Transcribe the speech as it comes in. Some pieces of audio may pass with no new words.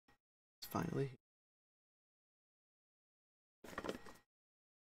finally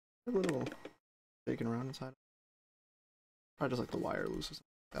a little shaking around inside. Probably just like the wire loose or something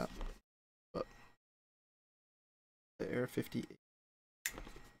like that. But the Air58.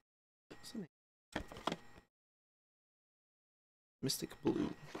 What's the name? Mystic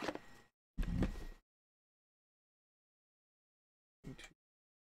Blue.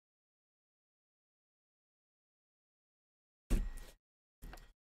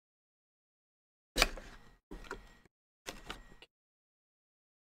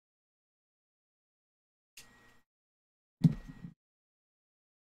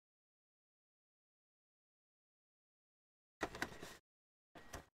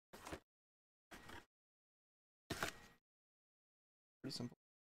 Pretty simple.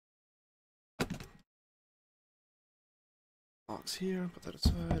 Box here, put that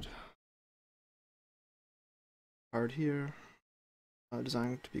aside. Card here.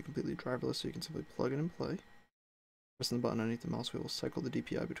 Designed to be completely driverless, so you can simply plug it and play. Pressing the button underneath the mouse wheel will cycle the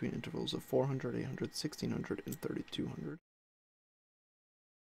DPI between intervals of 400, 800, 1600, and 3200.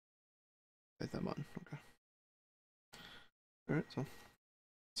 Hit that button, okay. Alright, so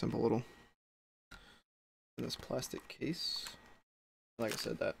simple little in this plastic case. Like I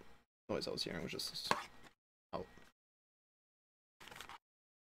said, that noise I was hearing was just this out.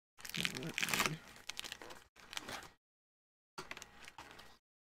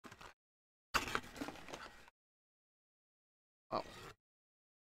 Wow.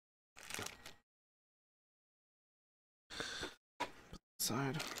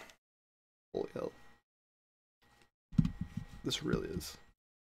 Side. Holy hell. This really is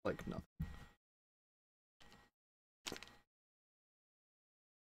like nothing.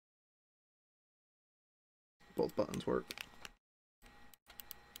 Both buttons work.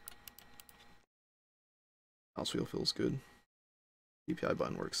 Mouse wheel feels good. DPI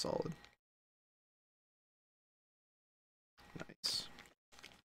button works solid. Nice.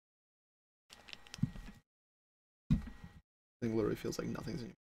 Thing literally feels like nothing's in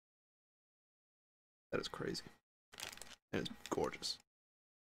here. That is crazy. And it's gorgeous.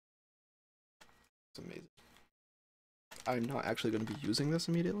 It's amazing. I'm not actually going to be using this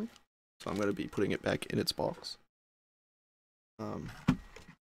immediately, so I'm going to be putting it back in its box. Damn,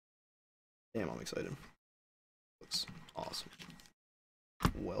 I'm excited. Looks awesome.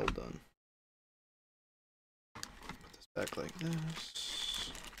 Well done. Put this back like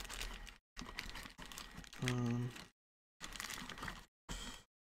this.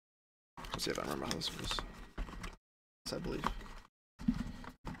 Let's see if I remember how this was. I believe.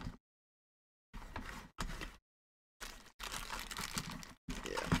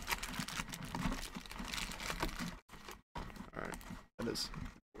 Yeah. Alright. That is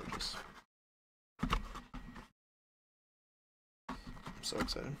gorgeous. I'm so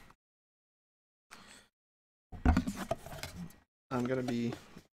excited. I'm gonna be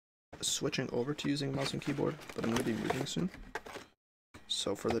switching over to using mouse and keyboard, but I'm gonna be moving soon.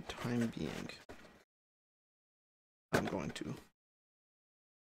 So for the time being, I'm going to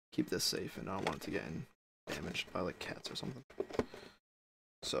keep this safe, and I don't want it to get damaged by like cats or something.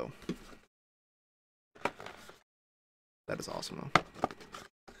 So that is awesome though.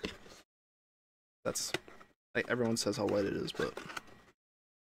 That's like everyone says how light it is, but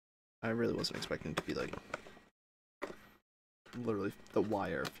I really wasn't expecting it to be like literally the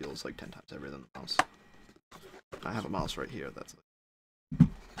wire feels like 10 times heavier than the mouse. I have a mouse right here that's like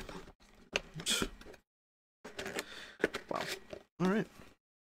wow. Alright.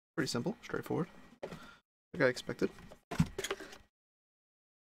 Pretty simple, straightforward. Like I expected.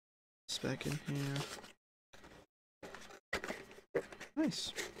 It's back in here.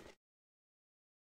 Nice.